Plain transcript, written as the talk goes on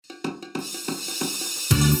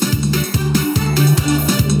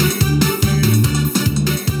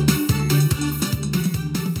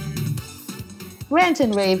Rant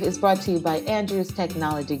and Rave is brought to you by Andrews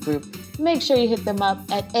Technology Group. Make sure you hit them up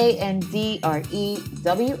at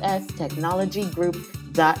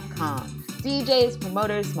andrewstechnologygroup.com. DJs,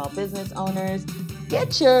 promoters, small business owners,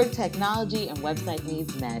 get your technology and website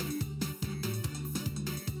needs met.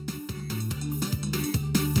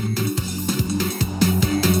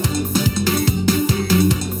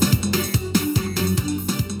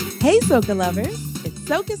 Hey, Soca lovers. It's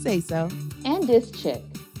Soca Say So. And this chick.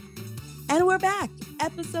 And we're back.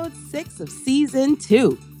 Episode 6 of Season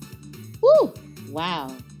 2. Woo!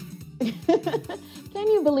 Wow. Can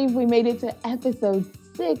you believe we made it to episode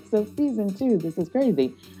 6 of Season 2? This is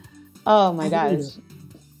crazy. Oh my gosh.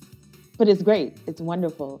 But it's great. It's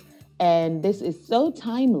wonderful. And this is so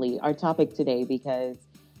timely, our topic today, because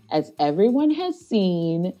as everyone has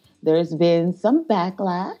seen, there's been some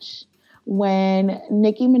backlash when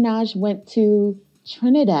Nicki Minaj went to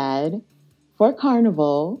Trinidad for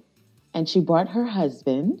Carnival and she brought her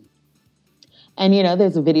husband. And, you know,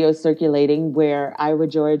 there's a video circulating where Ira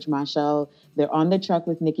George, Machel, they're on the truck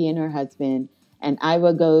with Nicki and her husband. And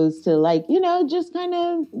Ira goes to, like, you know, just kind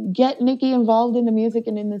of get Nicki involved in the music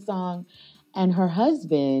and in the song. And her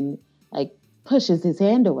husband, like, pushes his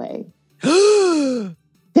hand away. Dun,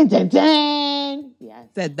 dun, dun. Yes.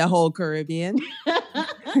 Said the whole Caribbean.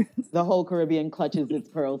 The whole Caribbean clutches its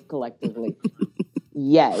pearls collectively.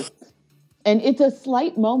 Yes. And it's a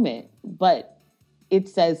slight moment, but it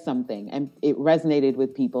says something and it resonated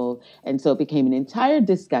with people. And so it became an entire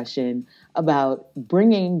discussion about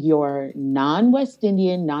bringing your non-West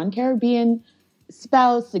Indian, non-Caribbean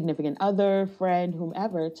spouse, significant other, friend,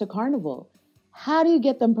 whomever to Carnival. How do you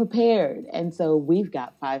get them prepared? And so we've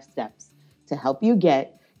got 5 steps to help you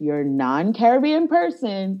get your non-Caribbean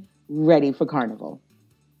person ready for Carnival.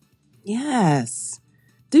 Yes.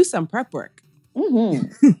 Do some prep work.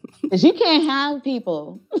 Because you can't have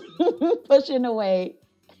people pushing away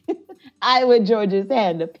Ira George's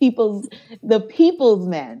hand, the people's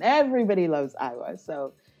man. Everybody loves Ira.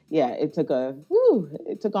 So yeah, it took on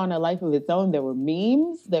a life of its own. There were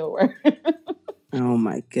memes. There were Oh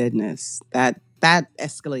my goodness. That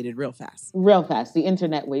escalated real fast. Real fast. The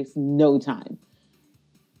internet wastes no time.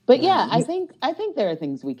 But yeah, I think there are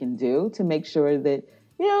things we can do to make sure that,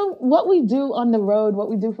 you know, what we do on the road, what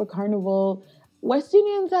we do for Carnival, West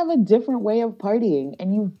Indians have a different way of partying,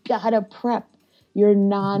 and you've got to prep your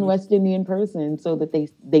non-West Indian person so that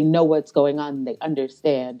they know what's going on, they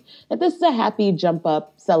understand that this is a happy jump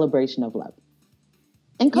up celebration of love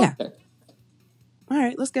and culture. Yeah. All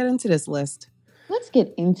right, let's get into this list. Let's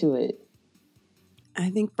get into it. I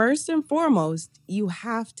think first and foremost, you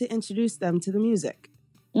have to introduce them to the music.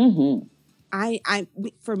 For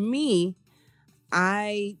me,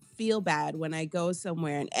 I feel bad when I go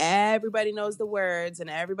somewhere and everybody knows the words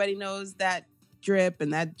and everybody knows that drip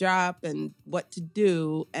and that drop and what to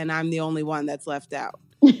do, and I'm the only one that's left out.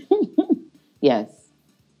 Yes.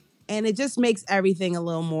 And it just makes everything a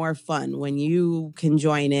little more fun when you can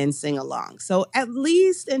join in, sing along. So at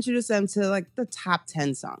least introduce them to like the top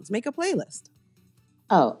 10 songs. Make a playlist.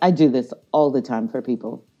 Oh, I do this all the time for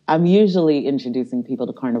people. I'm usually introducing people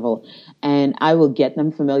to Carnival, and I will get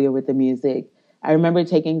them familiar with the music. I remember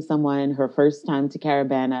taking someone her first time to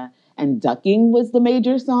Caribana, and ducking was the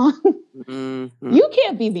major song. You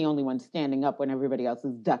can't be the only one standing up when everybody else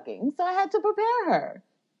is ducking, so I had to prepare her.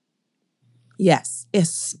 Yes,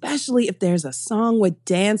 especially if there's a song with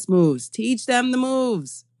dance moves. Teach them the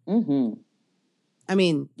moves. I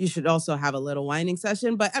mean, you should also have a little whining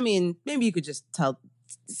session, but I mean, maybe you could just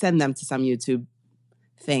send them to some YouTube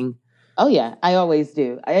thing. Oh yeah, I always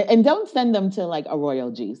do. And don't send them to like a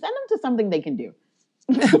Royal G. Send them to something they can do.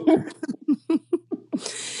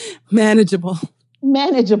 Manageable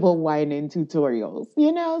whining tutorials,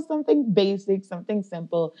 you know, something basic, something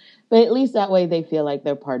simple, but at least that way they feel like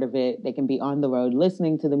they're part of it. They can be on the road,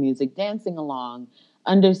 listening to the music, dancing along,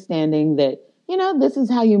 understanding that, you know, this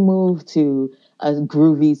is how you move to a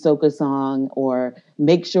groovy soca song, or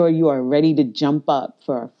make sure you are ready to jump up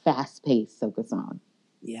for a fast-paced soca song.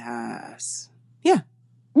 Yes. Yeah.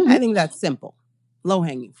 I think that's simple.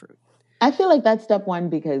 Low-hanging fruit. I feel like that's step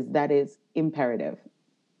 1 because that is imperative.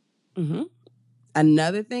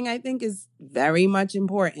 Another thing I think is very much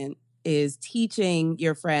important is teaching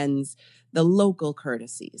your friends the local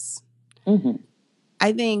courtesies.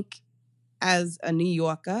 I think as a New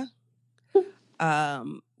Yorker,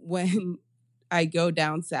 when I go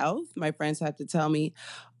down south, my friends have to tell me,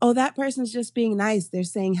 oh, that person's just being nice. They're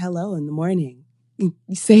saying hello in the morning. You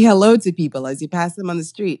say hello to people as you pass them on the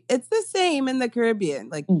street. It's the same in the Caribbean.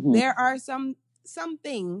 Like there are some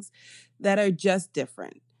things that are just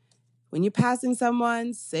different. When you're passing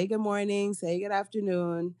someone, say good morning, say good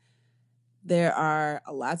afternoon. There are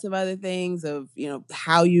lots of other things of,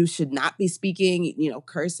 how you should not be speaking,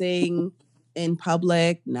 cursing in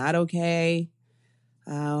public, not okay.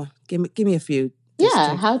 Give me a few. Just Yeah,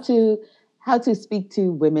 check. how to speak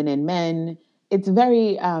to women and men. It's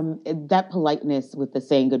very that politeness with the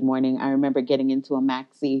saying good morning. I remember getting into a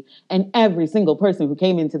maxi, and every single person who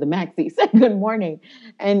came into the maxi said good morning,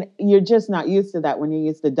 and you're just not used to that when you're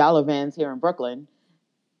used to dollar vans here in Brooklyn,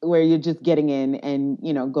 where you're just getting in and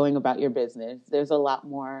going about your business. There's a lot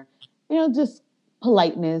more, just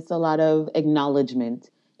politeness, a lot of acknowledgement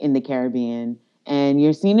in the Caribbean, and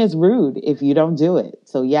you're seen as rude if you don't do it.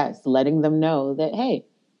 So yes, letting them know that, hey,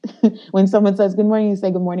 when someone says good morning, you say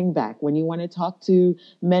good morning back. When you want to talk to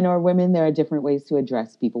men or women, there are different ways to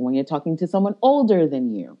address people. When you're talking to someone older than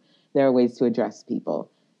you, there are ways to address people.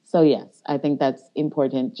 So yes, I think that's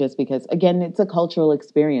important just because, again, it's a cultural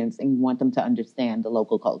experience and you want them to understand the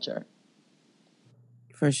local culture.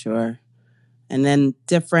 For sure. And then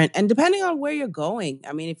different, and depending on where you're going.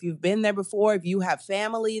 I mean, if you've been there before, if you have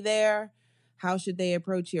family there, how should they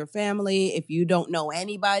approach your family? If you don't know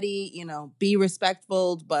anybody, be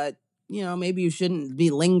respectful, but maybe you shouldn't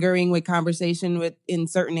be lingering with conversation with in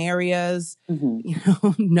certain areas. Hmm.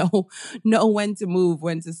 Know when to move,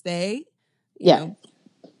 when to stay. You Yeah. know,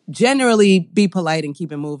 generally be polite and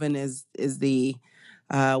keep it moving is the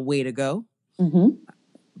way to go. Hmm.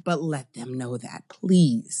 But let them know that,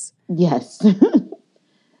 please. Yes.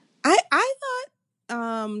 I thought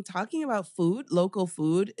talking about food, local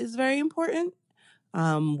food, is very important.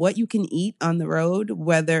 What you can eat on the road,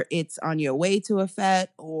 whether it's on your way to a fete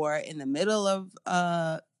or in the middle of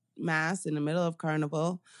mass, in the middle of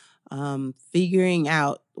carnival. Figuring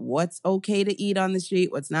out what's okay to eat on the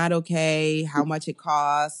street, what's not okay, how much it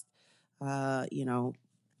costs.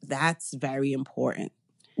 That's very important.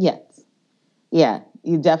 Yes. Yeah.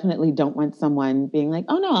 You definitely don't want someone being like,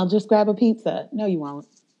 oh no, I'll just grab a pizza. No, you won't.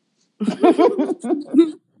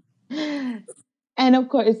 And of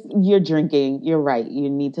course, you're drinking. You're right. You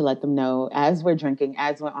need to let them know as we're drinking,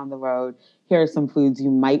 as we're on the road, here are some foods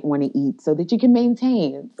you might want to eat so that you can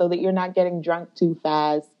maintain, so that you're not getting drunk too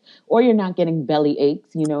fast or you're not getting belly aches.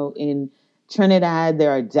 In Trinidad,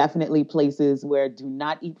 there are definitely places where do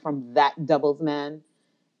not eat from that doubles man.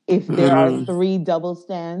 If there are Mm. three double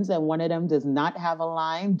stands and one of them does not have a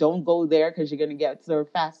line, don't go there because you're going to get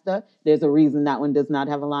served faster. There's a reason that one does not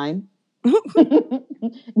have a line.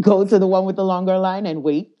 Go to the one with the longer line and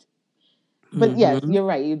wait. But yes, Mm-hmm. you're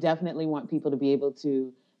right. You definitely want people to be able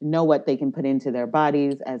to know what they can put into their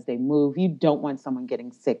bodies as they move. You don't want someone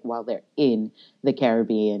getting sick while they're in the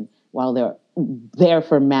Caribbean, while they're there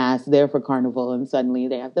for mass, there for carnival, and suddenly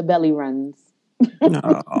they have the belly runs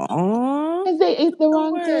Aww, because they ate the the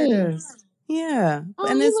wrong thing. worst. Yeah, Oh,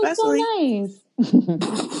 and he was especially so nice.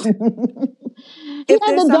 He if had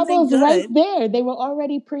there's the something doubles right good. there. They were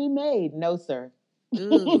already pre-made. No, sir.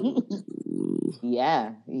 Ooh.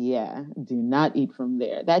 Yeah, yeah. Do not eat from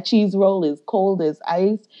there. That cheese roll is cold as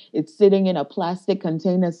ice. It's sitting in a plastic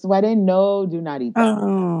container sweating. No, do not eat that.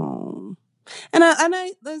 Oh.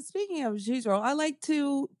 And speaking of cheese roll, I like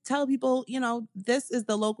to tell people, this is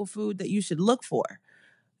the local food that you should look for.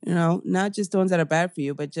 Not just the ones that are bad for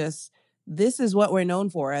you, but just this is what we're known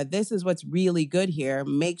for. This is what's really good here.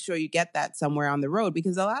 Make sure you get that somewhere on the road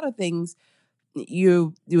because a lot of things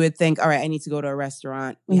you would think, all right, I need to go to a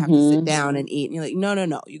restaurant. We have to sit Mm-hmm. down and eat. And you're like, no, no,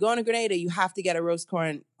 no. You go to Grenada, you have to get a roast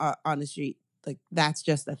corn on the street. Like that's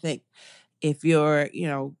just a thing. If you're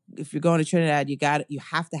going to Trinidad, you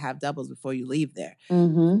have to have doubles before you leave there.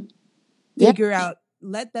 Mm-hmm. Yep. Figure out,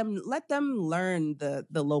 let them learn the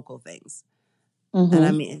local things. And I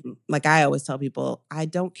Mm-hmm. mean, like I always tell people, I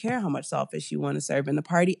don't care how much saltfish you want to serve in the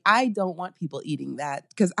party. I don't want people eating that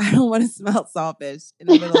because I don't want to smell saltfish in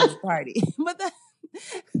the middle of a party. But that's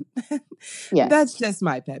Yes. just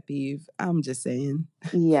my pet peeve. I'm just saying.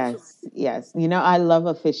 Yes. Yes. I love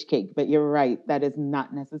a fish cake, but you're right. That is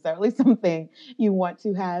not necessarily something you want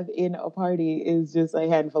to have in a party is just a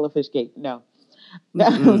handful of fish cake. No.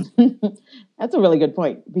 Mm-mm. That's a really good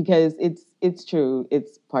point because it's true.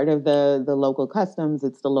 It's part of the local customs.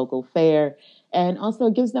 It's the local fare, and also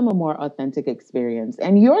it gives them a more authentic experience.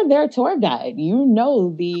 And you're their tour guide. You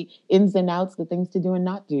know the ins and outs, the things to do and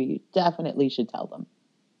not do. You definitely should tell them.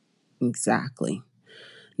 Exactly.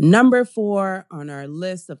 Number 4 on our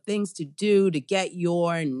list of things to do to get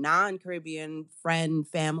your non-Caribbean friend,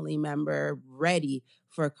 family member ready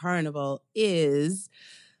for Carnival is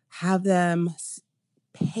have them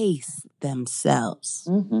pace themselves.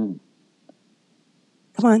 Hmm.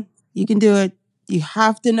 Come on, you can do it. You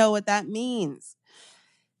have to know what that means.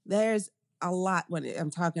 There's a lot when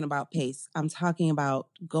I'm talking about pace. I'm talking about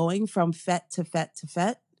going from fete to fete to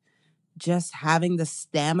fete. just having the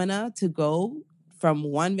stamina to go from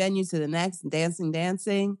one venue to the next,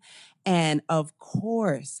 dancing. And of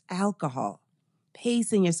course, alcohol,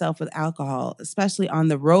 pacing yourself with alcohol, especially on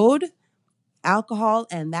the road, alcohol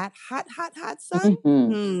and that hot sun.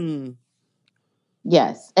 Hmm.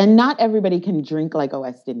 Yes. And not everybody can drink like a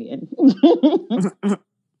West Indian.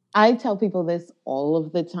 I tell people this all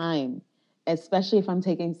of the time, especially if I'm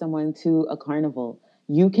taking someone to a carnival.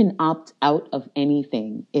 You can opt out of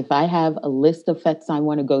anything. If I have a list of fetes I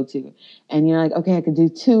want to go to, and you're like, okay, I could do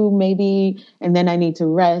two maybe, and then I need to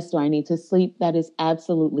rest or I need to sleep, that is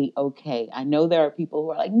absolutely okay. I know there are people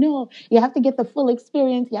who are like, no, you have to get the full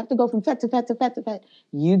experience. You have to go from fete to fete to fete to fete.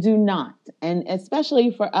 You do not. And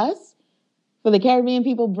especially for us, for the Caribbean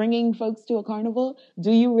people bringing folks to a carnival,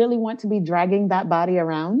 do you really want to be dragging that body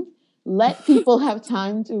around? Let people have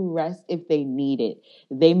time to rest if they need it.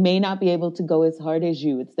 They may not be able to go as hard as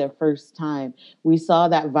you. It's their first time. We saw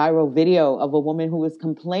that viral video of a woman who was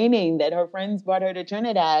complaining that her friends brought her to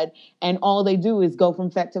Trinidad and all they do is go from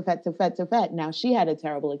fete to fete to fete to fete. Now she had a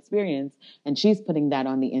terrible experience and she's putting that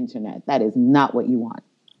on the internet. That is not what you want.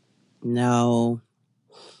 No,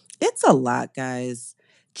 it's a lot, guys.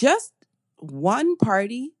 Just one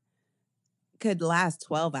party could last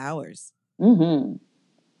 12 hours. Mm-hmm.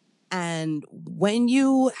 And when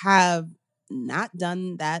you have not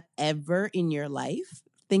done that ever in your life,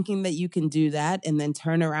 thinking that you can do that and then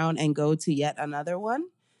turn around and go to yet another one,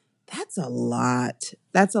 that's a lot.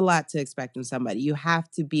 That's a lot to expect from somebody. You have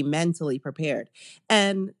to be mentally prepared.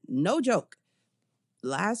 And no joke,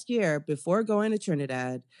 last year before going to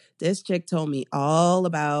Trinidad, this chick told me all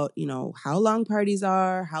about, how long parties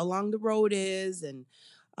are, how long the road is, and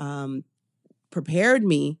um, prepared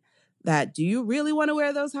me that do you really want to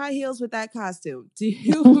wear those high heels with that costume? Do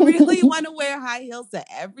you really want to wear high heels to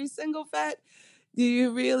every single fete? Do you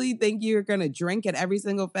really think you're going to drink at every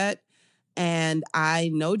single fete? And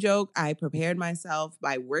no joke, I prepared myself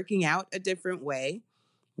by working out a different way,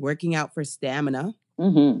 working out for stamina.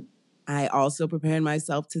 Mm-hmm. I also prepared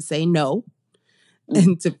myself to say no Mm-hmm.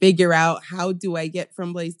 and to figure out how do I get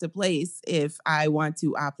from place to place if I want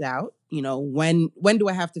to opt out. When do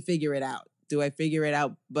I have to figure it out? Do I figure it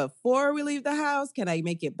out before we leave the house? Can I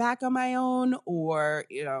make it back on my own? Or,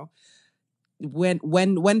 when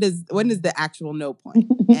is the actual no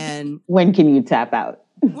point? And When can you tap out?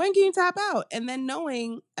 when can you tap out? And then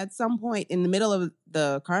knowing at some point in the middle of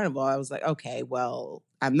the carnival, I was like, okay, well,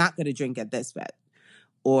 I'm not going to drink at this fete.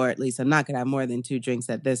 Or at least I'm not going to have more than 2 drinks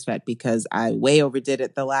at this fete because I way overdid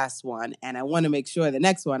it the last one. And I want to make sure the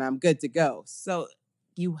next one I'm good to go. So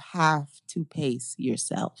you have to pace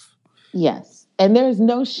yourself. Yes. And there's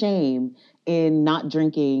no shame in not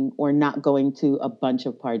drinking or not going to a bunch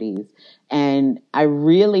of parties. And I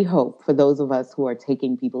really hope for those of us who are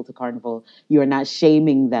taking people to Carnival, you are not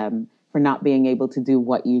shaming them for not being able to do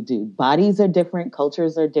what you do. Bodies are different,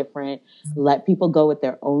 cultures are different. Let people go at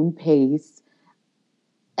their own pace.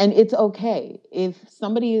 And it's okay. If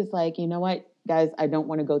somebody is like, you know what, guys, I don't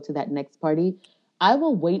want to go to that next party, I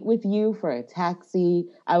will wait with you for a taxi.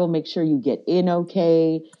 I will make sure you get in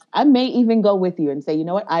okay. I may even go with you and say, you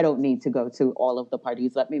know what, I don't need to go to all of the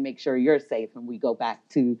parties. Let me make sure you're safe and we go back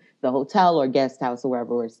to the hotel or guest house or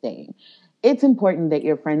wherever we're staying. It's important that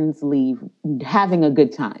your friends leave having a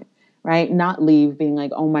good time, right? Not leave being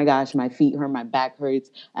like, oh my gosh, my feet hurt, my back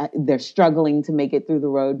hurts. They're struggling to make it through the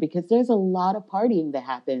road because there's a lot of partying that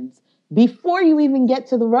happens before you even get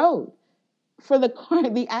to the road for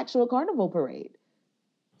the actual carnival parade.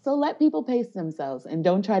 So let people pace themselves and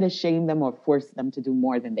don't try to shame them or force them to do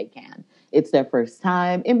more than they can. It's their first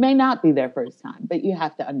time. It may not be their first time, but you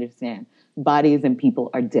have to understand bodies and people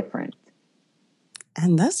are different.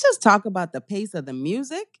 And let's just talk about the pace of the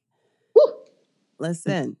music. Woo!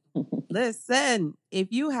 Listen,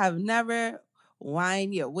 if you have never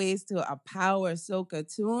wind your waist to a power soca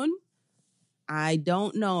tune, I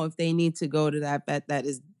don't know if they need to go to that bet that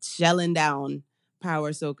is shelling down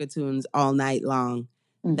power soca tunes all night long.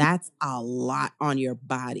 Mhm. That's a lot on your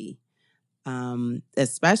body,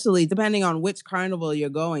 especially depending on which carnival you're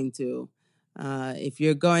going to. If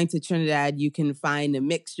you're going to Trinidad, you can find a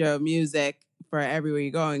mixture of music for everywhere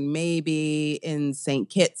you're going. Maybe in St.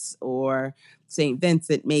 Kitts or St.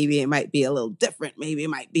 Vincent, maybe it might be a little different. Maybe it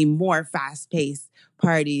might be more fast-paced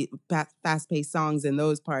fast-paced songs in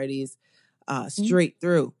those parties straight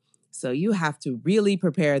through. So you have to really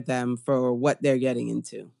prepare them for what they're getting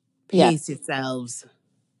into. Pace yourselves.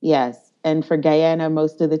 Yes. And for Guyana,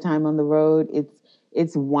 most of the time on the road,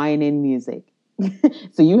 it's wine and music.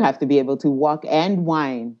 So you have to be able to walk and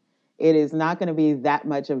whine. It is not going to be that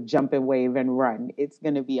much of jump and wave and run. It's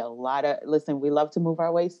going to be a lot of listen, we love to move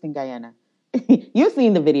our waist in Guyana. You've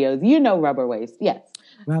seen the videos. You know rubber waist. Yes.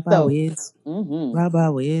 Rubber So, waist. mhm.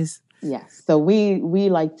 Rubber waist. Yes. So we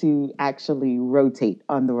like to actually rotate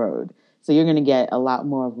on the road. So you're going to get a lot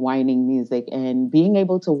more of whining music and being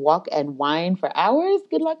able to walk and whine for hours.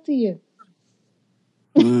 Good luck to you.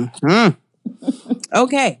 Mm-hmm.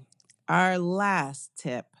 Okay. Our last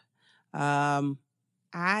tip.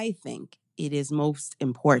 I think it is most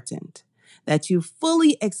important that you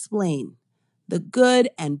fully explain the good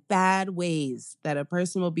and bad ways that a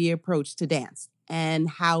person will be approached to dance and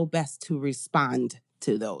how best to respond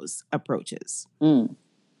to those approaches. Mm.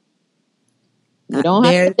 You don't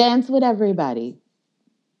have to There, dance with everybody.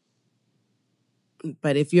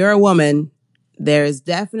 but if you're a woman, there is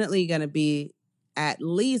definitely going to be at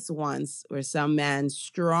least once where some man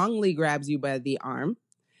strongly grabs you by the arm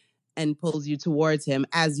and pulls you towards him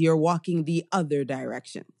as you're walking the other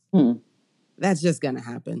direction. That's just going to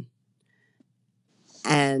happen.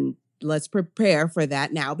 And let's prepare for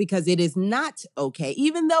that now because it is not okay.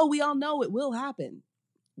 Even though we all know it will happen,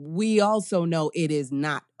 we also know it is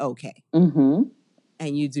not okay. Mm-hmm.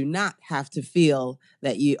 And you do not have to feel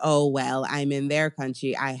that oh, well, I'm in their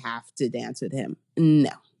country. I have to dance with him.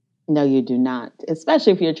 No. No, you do not.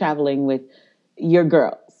 Especially if you're traveling with your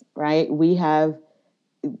girls, right? We have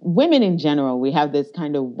women in general, we have this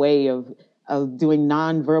kind of way of doing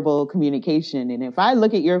nonverbal communication. And if I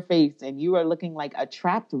look at your face and you are looking like a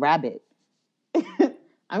trapped rabbit,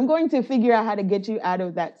 I'm going to figure out how to get you out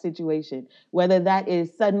of that situation. Whether that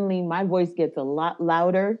is suddenly my voice gets a lot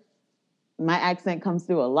louder, my accent comes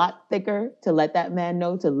through a lot thicker to let that man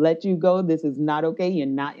know to let you go. This is not okay. You're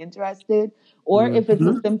not interested. Or if it's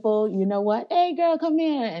a simple, you know what? Hey, girl, come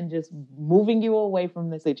here, and just moving you away from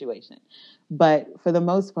the situation. But for the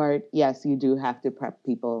most part, yes, you do have to prep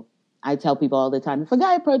people. I tell people all the time, if a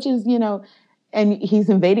guy approaches, and he's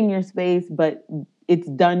invading your space, but it's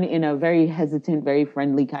done in a very hesitant, very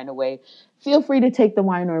friendly kind of way, feel free to take the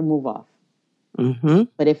wine or move off. Mm-hmm.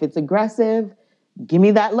 But if it's aggressive, give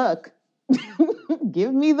me that look.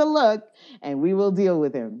 Give me the look, and we will deal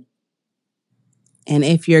with him. And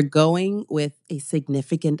if you're going with a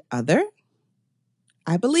significant other,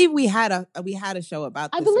 I believe we had a show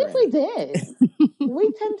about this. I believe already. we did.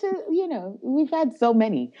 We tend to, we've had so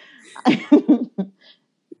many.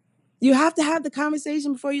 You have to have the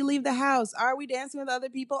conversation before you leave the house. Are we dancing with other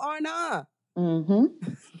people or not? Mm-hmm.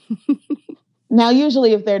 Now,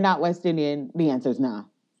 usually, if they're not West Indian, the answer is nah.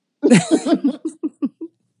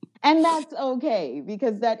 And that's okay,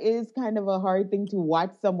 because that is kind of a hard thing to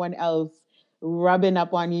watch someone else rubbing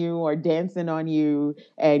up on you or dancing on you,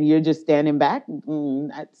 and you're just standing back.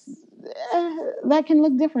 That can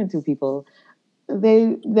look different to people.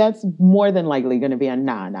 That's more than likely going to be a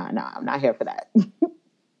nah. I'm not here for that.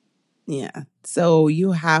 Yeah. So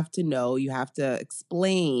you have to know, you have to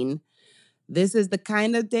explain, this is the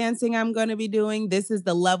kind of dancing I'm going to be doing. This is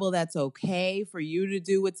the level that's okay for you to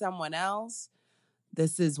do with someone else.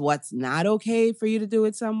 This is what's not okay for you to do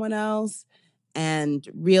with someone else. And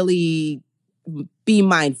really be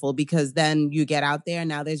mindful, because then you get out there and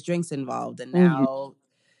now there's drinks involved and now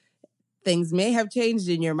things may have changed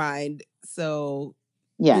in your mind. So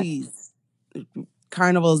please,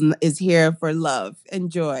 Carnivals is here for love and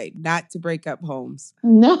joy, not to break up homes.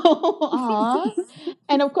 No.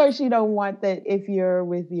 And of course, you don't want that if you're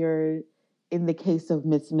with in the case of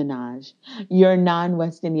Miss Minaj, your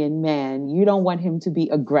non-West Indian man, you don't want him to be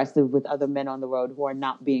aggressive with other men on the road who are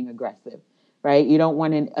not being aggressive, right? You don't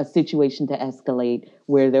want a situation to escalate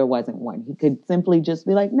where there wasn't one. He could simply just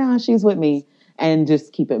be like, nah, she's with me, and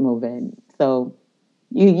just keep it moving. So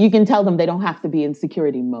you can tell them they don't have to be in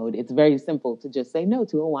security mode. It's very simple to just say no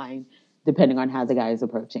to a wine, depending on how the guy is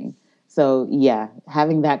approaching. So yeah,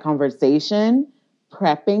 having that conversation,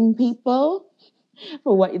 prepping people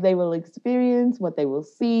for what they will experience, what they will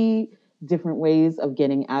see, different ways of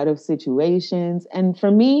getting out of situations. And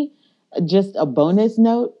for me, just a bonus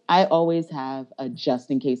note, I always have a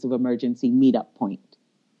just in case of emergency meetup point.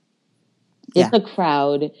 It's a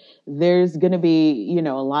crowd. There's going to be,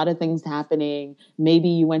 a lot of things happening. Maybe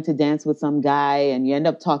you went to dance with some guy and you end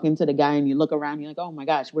up talking to the guy and you look around, you're like, oh my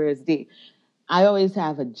gosh, where is D? I always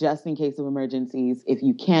have a just in case of emergencies. If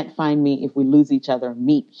you can't find me, if we lose each other,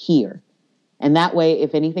 meet here. And that way,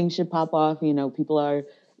 if anything should pop off, people are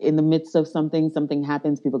in the midst of something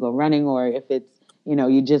happens, people go running, or if it's,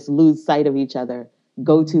 you just lose sight of each other,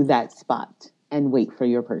 go to that spot and wait for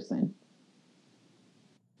your person.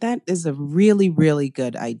 That is a really, really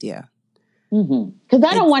good idea. Because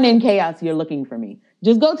I don't want in chaos. You're looking for me.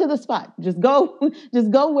 Just go to the spot. Just go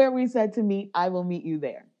where we said to meet. I will meet you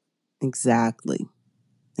there. Exactly.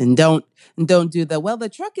 And don't do the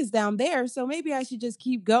truck is down there, so maybe I should just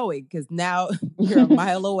keep going because now you're a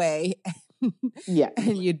mile away Yes.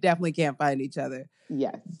 and you definitely can't find each other.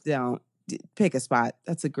 Yes. Don't pick a spot.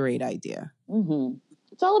 That's a great idea. Mm-hmm.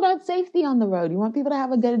 It's all about safety on the road. You want people to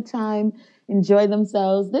have a good time, enjoy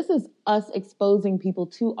themselves. This is us exposing people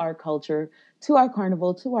to our culture, to our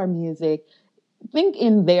carnival, to our music. Think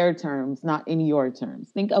in their terms, not in your terms.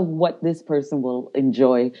 Think of what this person will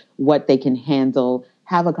enjoy, what they can handle.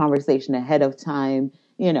 Have a conversation ahead of time.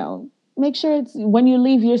 Make sure it's when you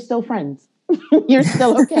leave, you're still friends. You're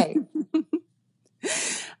still okay.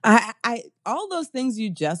 I all those things you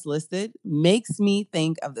just listed makes me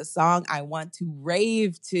think of the song I want to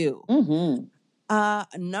rave to.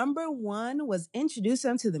 Number one was introduce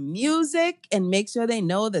them to the music and make sure they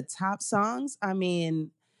know the top songs. I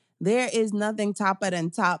mean, there is nothing topper than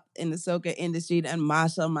top in the soca industry than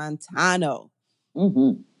Machel Montano.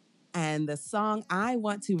 And the song I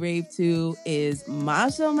want to rave to is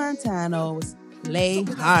Machel Montano's Play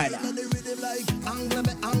Harder.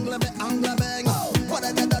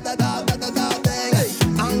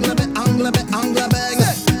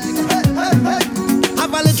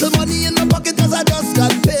 Have a little money in my pocket cause I just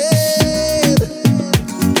got paid.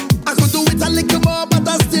 I could do it a little more but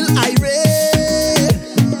I'm still irate.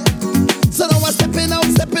 So now I'm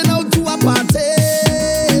stepping out to a party.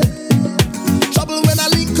 Trouble when I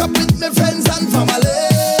link up with my friends and family.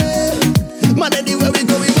 Man, anywhere we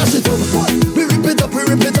go we mash it up. We rip it up, we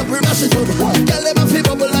mash it up. Girl, them a fi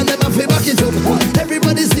bubble and them a fi back it up.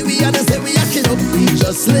 Everybody see we and they say we yack it up. We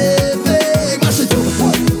just living, mash it up.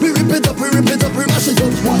 We rip it up, we mash it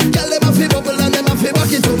up. Girl, them a fi bubble and them a fi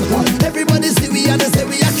back it up. Everybody see we and they say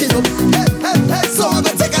we yack it up. Hey, so I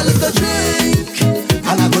go take a little drink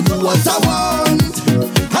and I go do what I want.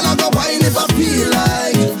 And I go wine if I feel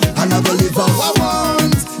like. And I go live how I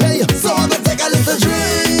want. Hey, so I go take a little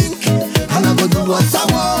drink and I go do what I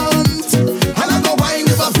want. And I go wine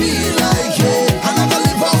if I feel like. Hey, and I go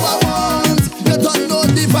live how I want. You don't know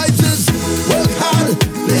the vices. Work hard,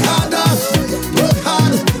 play harder. Work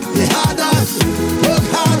hard, play harder. Work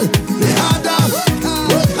hard, play harder.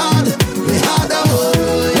 Work hard, play harder.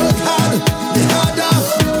 Work hard, play harder.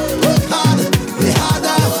 Work hard, play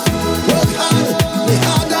harder. Work hard, play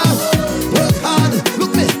harder. Work hard.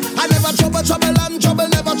 Look me, I never trouble and trouble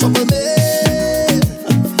never trouble me.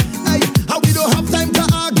 Hey, and we don't have time to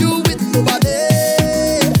argue with nobody.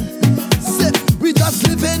 Say, we just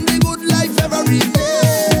living the good life every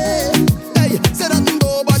day. Hey, say that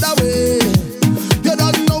no bother way. You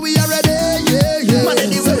don't know we are ready, yeah. Man,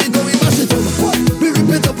 anywhere we go, we mash it up. We rip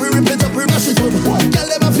it up, we mash it up. Girl,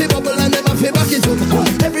 them a fi bubble and them a fi back it up.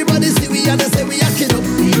 Everybody see we and they say we yack it up.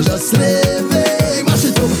 We just living, mash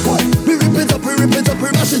it up. We rip it up, we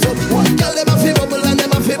mash it up. Girl, them a fi bubble and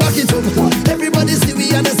them a fi back it up. Everybody see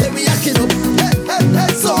we and they say we yack it up.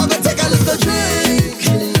 Hey, so I go take a little drink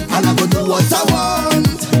and I go do what I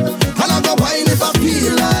want. And I go wine if I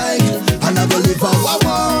feel like. And I go live how I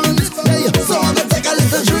want. Hey, so I go take a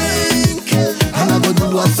little drink and I go do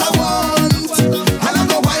what I want. And I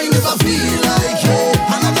go wine if I feel like. Hey,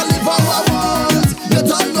 and I go live how I want. You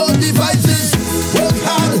don't know the vices. Work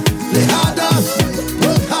hard, play harder.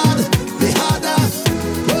 Work hard, play harder.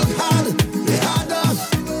 Work hard, play harder.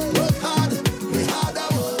 Work hard, play harder.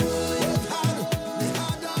 Work hard, play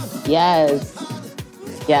harder. Yes.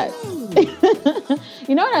 Yes.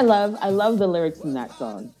 You know what I love? I love the lyrics in that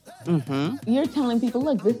song. You're telling people,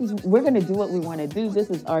 look, we're going to do what we want to do. This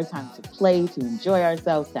is our time to play, to enjoy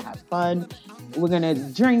ourselves, to have fun. We're going to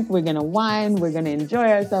drink, we're going to wine, we're going to enjoy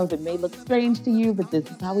ourselves. It may look strange to you, but this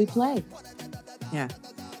is how we play. Yeah.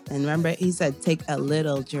 And remember, he said, take a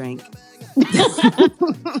little drink.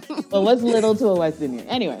 Well, what's little to a West Indian?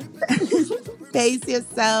 Anyway. Pace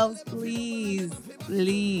yourselves, please.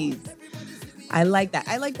 Please. I like that.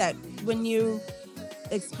 I like that when you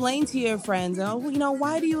explain to your friends,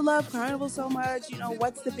 why do you love Carnival so much?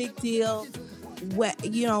 What's the big deal?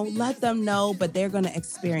 Let them know, but they're going to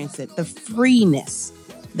experience it. The freeness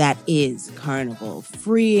that is Carnival,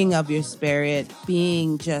 freeing of your spirit,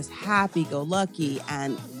 being just happy-go-lucky,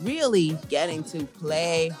 and really getting to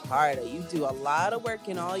play harder. You do a lot of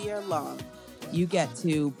working all year long. You get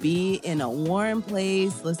to be in a warm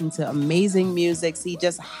place, listen to amazing music, see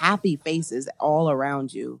just happy faces all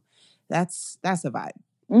around you. That's a vibe.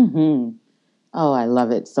 Oh, I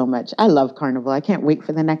love it so much. I love Carnival. I can't wait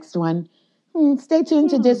for the next one. Stay tuned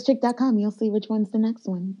to dischick.com. You'll see which one's the next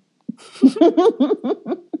one.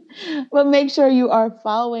 But make sure you are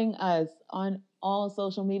following us on all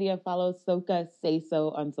social media. Follow Soca Say So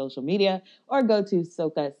on social media or go to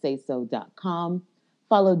socasayso.com.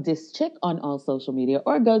 Follow Dischick on all social media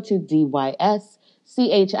or go to DYS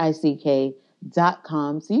chick.com,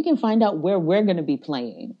 so you can find out where we're going to be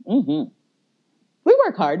playing. Mm-hmm. We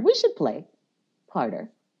work hard. We should play harder.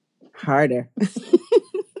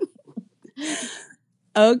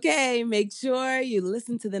 Okay, make sure you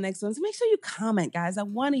listen to the next ones. Make sure you comment, guys. I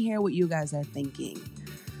want to hear what you guys are thinking.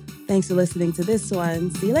 Thanks for listening to this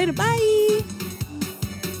one. See you later. Bye.